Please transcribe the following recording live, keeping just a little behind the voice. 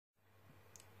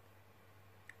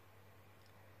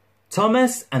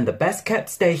Thomas and the Best Kept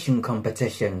Station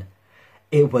competition.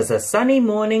 It was a sunny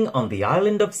morning on the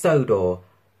island of Sodor.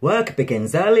 Work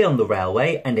begins early on the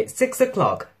railway and at 6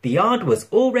 o'clock the yard was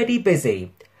already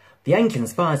busy. The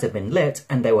engines' fires had been lit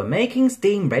and they were making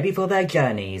steam ready for their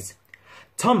journeys.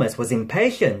 Thomas was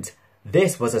impatient.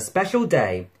 This was a special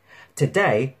day.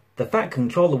 Today, the Fat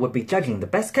Controller would be judging the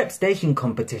Best Kept Station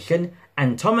competition,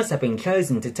 and Thomas had been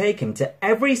chosen to take him to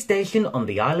every station on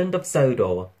the island of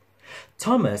Sodor.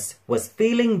 Thomas was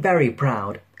feeling very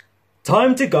proud.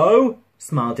 "Time to go,"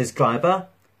 smiled his driver.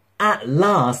 At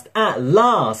last,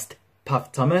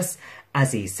 puffed Thomas,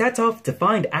 as he set off to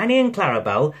find Annie and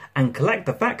Clarabelle and collect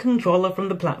the Fat Controller from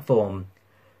the platform.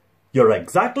 "You're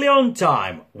exactly on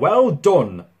time. Well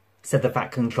done," said the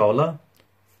Fat Controller.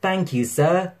 "Thank you,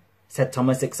 sir," said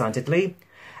Thomas excitedly,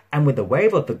 and with a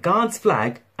wave of the guard's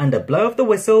flag and a blow of the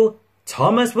whistle,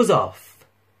 Thomas was off.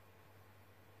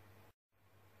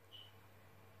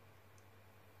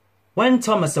 When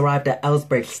Thomas arrived at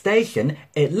Elsbridge Station,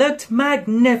 it looked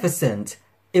magnificent.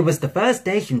 It was the first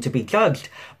station to be judged.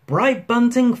 Bright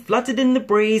bunting fluttered in the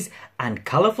breeze and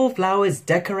colourful flowers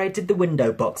decorated the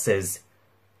window boxes.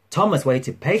 Thomas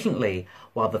waited patiently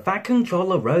while the Fat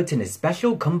Controller wrote in his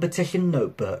special competition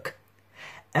notebook.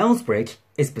 Elsbridge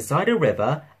is beside a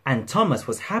river, and Thomas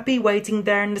was happy waiting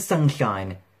there in the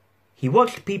sunshine. He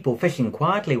watched people fishing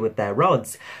quietly with their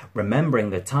rods, remembering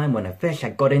the time when a fish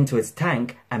had got into his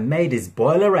tank and made his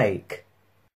boiler ache.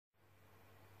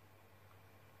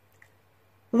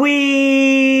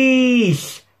 "Whee!"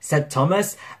 said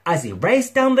Thomas as he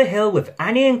raced down the hill with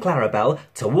Annie and Clarabelle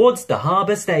towards the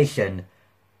harbour station.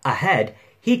 Ahead,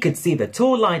 he could see the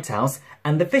tall lighthouse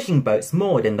and the fishing boats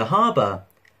moored in the harbour.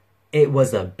 It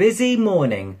was a busy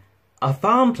morning. A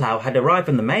farm plough had arrived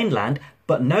from the mainland,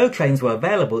 but no trains were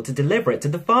available to deliver it to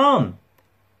the farm.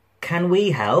 "Can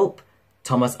we help?"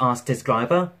 Thomas asked his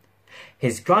driver.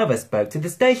 His driver spoke to the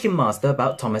station master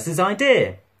about Thomas's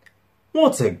idea.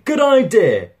 "What a good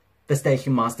idea," the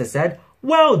station master said.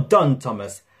 "Well done,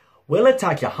 Thomas. We'll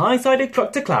attach a high-sided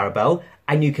truck to Clarabelle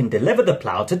and you can deliver the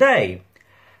plough today."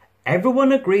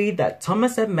 Everyone agreed that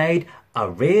Thomas had made a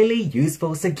really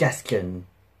useful suggestion.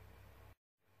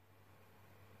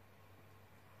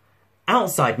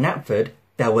 Outside Knapford,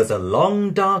 there was a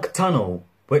long dark tunnel,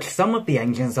 which some of the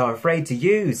engines are afraid to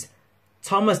use.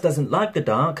 Thomas doesn't like the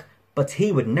dark, but he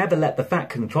would never let the Fat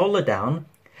Controller down.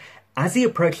 As he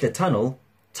approached the tunnel,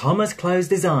 Thomas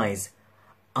closed his eyes.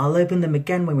 "I'll open them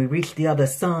again when we reach the other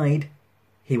side,"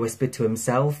 he whispered to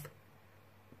himself.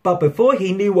 But before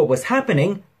he knew what was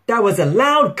happening, there was a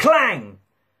loud clang!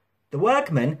 The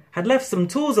workmen had left some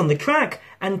tools on the track,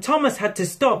 and Thomas had to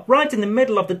stop right in the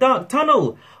middle of the dark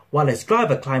tunnel, while his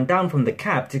driver climbed down from the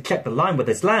cab to check the line with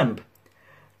his lamp.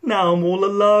 "Now I'm all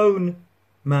alone,"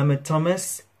 murmured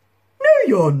Thomas. "No,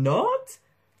 you're not,"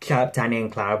 chirped Annie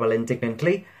and Clarabelle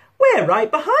indignantly. "We're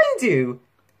right behind you."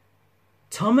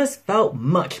 Thomas felt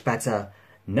much better,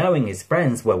 knowing his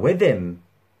friends were with him.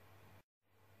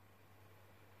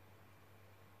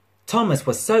 Thomas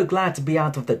was so glad to be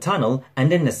out of the tunnel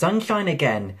and in the sunshine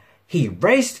again. He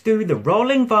raced through the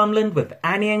rolling farmland with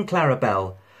Annie and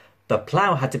Clarabelle. The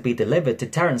plough had to be delivered to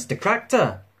Terence the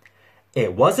tractor.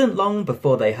 It wasn't long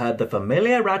before they heard the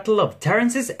familiar rattle of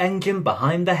Terence's engine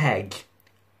behind the hedge.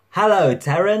 "Hello,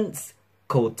 Terence,"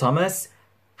 called Thomas.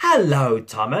 "Hello,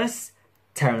 Thomas,"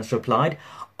 Terence replied.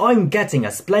 "I'm getting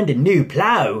a splendid new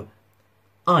plough."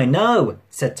 "I know,"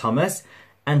 said Thomas,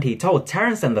 and he told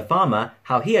Terence and the farmer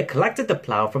how he had collected the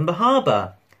plough from the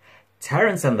harbour.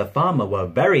 Terence and the farmer were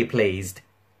very pleased.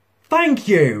 "Thank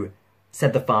you,"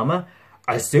 said the farmer.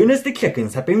 "As soon as the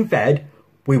chickens have been fed,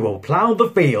 we will plough the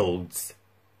fields."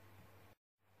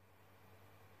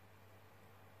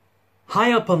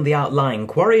 High up on the outlying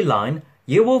quarry line,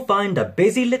 you will find a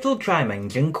busy little tram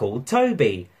engine called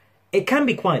Toby. It can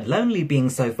be quite lonely being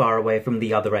so far away from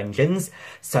the other engines,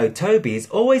 so Toby is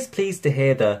always pleased to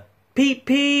hear the peep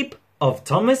peep of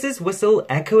Thomas's whistle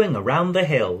echoing around the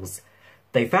hills.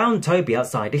 They found Toby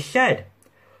outside his shed.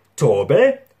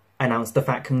 "Toby," announced the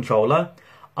Fat Controller,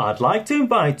 "I'd like to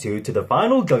invite you to the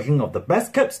final judging of the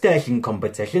Best Kept Station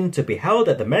competition to be held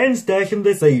at the main station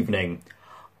this evening."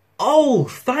 "Oh,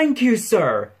 thank you,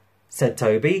 sir," said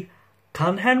Toby.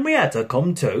 "Can Henrietta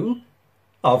come too?"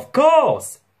 "Of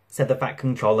course," said the Fat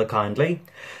Controller kindly.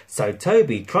 So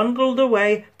Toby trundled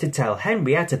away to tell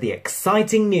Henrietta the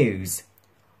exciting news.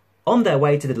 On their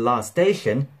way to the last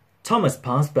station, Thomas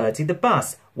passed Bertie the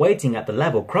bus, waiting at the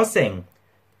level crossing.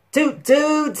 "Toot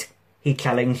toot!" he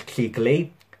challenged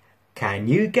cheekily. Can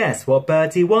you guess what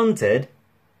Bertie wanted?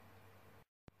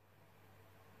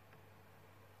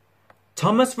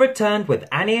 Thomas returned with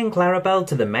Annie and Clarabelle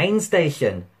to the main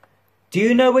station. Do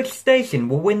you know which station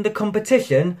will win the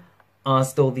competition?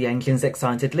 Asked all the engines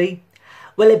excitedly.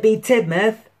 Will it be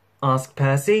Tidmouth? Asked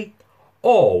Percy.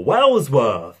 Or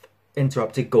Wellsworth?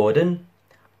 Interrupted Gordon.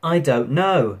 I don't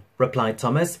know, replied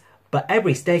Thomas, but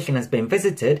every station has been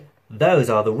visited. Those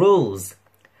are the rules.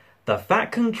 The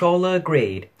Fat Controller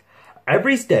agreed.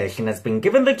 Every station has been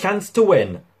given the chance to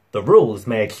win. The rules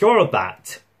made sure of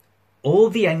that. All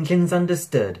the engines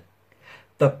understood.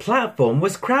 The platform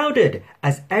was crowded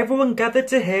as everyone gathered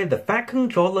to hear the Fat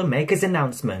Controller make his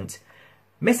announcement.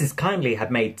 Mrs. Kindly had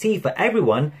made tea for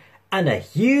everyone, and a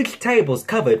huge table was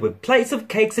covered with plates of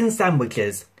cakes and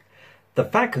sandwiches. The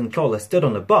Fat Controller stood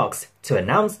on a box to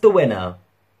announce the winner.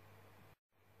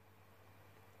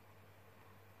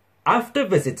 After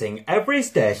visiting every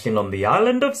station on the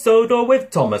island of Sodor with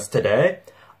Thomas today,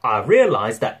 I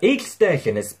realised that each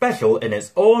station is special in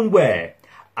its own way,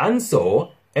 and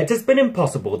so it has been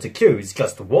impossible to choose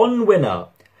just one winner.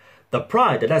 The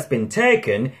pride that has been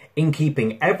taken in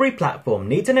keeping every platform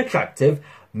neat and attractive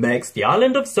makes the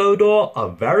island of Sodor a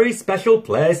very special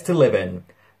place to live in.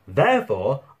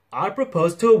 Therefore, I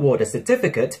propose to award a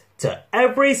certificate to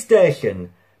every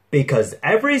station, because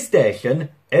every station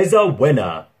is a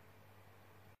winner.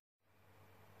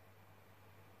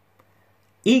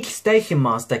 Each station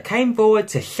master came forward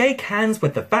to shake hands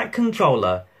with the Fat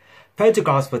Controller.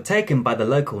 Photographs were taken by the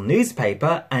local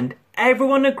newspaper, and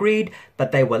everyone agreed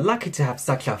that they were lucky to have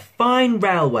such a fine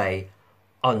railway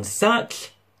on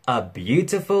such a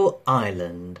beautiful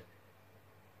island.